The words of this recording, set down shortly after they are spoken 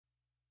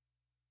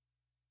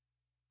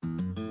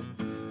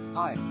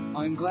Hi,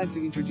 I am glad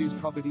to introduce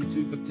property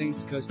 215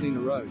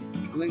 Kirstina Road,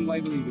 Glen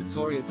Waverley,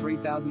 Victoria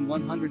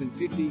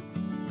 3150,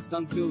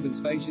 sun-filled and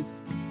spacious,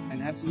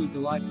 an absolute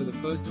delight for the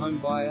first home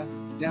buyer,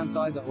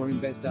 downsizer or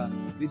investor.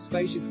 This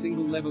spacious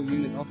single-level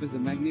unit offers a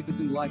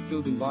magnificent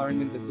light-filled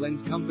environment that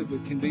blends comfort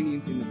with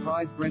convenience in the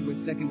prized Brentwood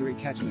secondary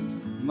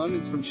catchment,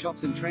 moments from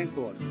shops and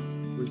transport.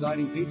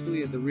 Residing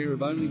peacefully at the rear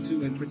of only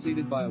two and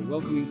preceded by a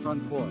welcoming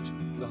front porch,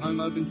 the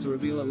home opens to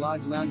reveal a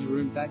large lounge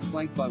room that's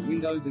flanked by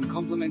windows and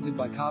complemented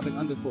by carpet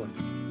underfoot.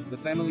 The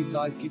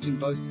family-sized kitchen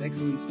boasts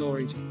excellent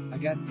storage, a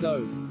gas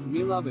stove,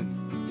 meal oven,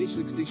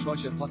 dishless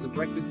dishwasher plus a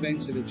breakfast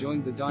bench that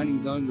adjoins the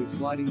dining zone with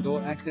sliding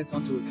door access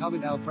onto a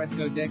covered al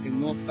fresco deck and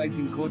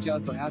north-facing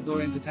courtyard for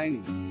outdoor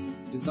entertaining.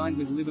 Designed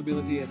with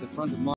livability at the front of mind.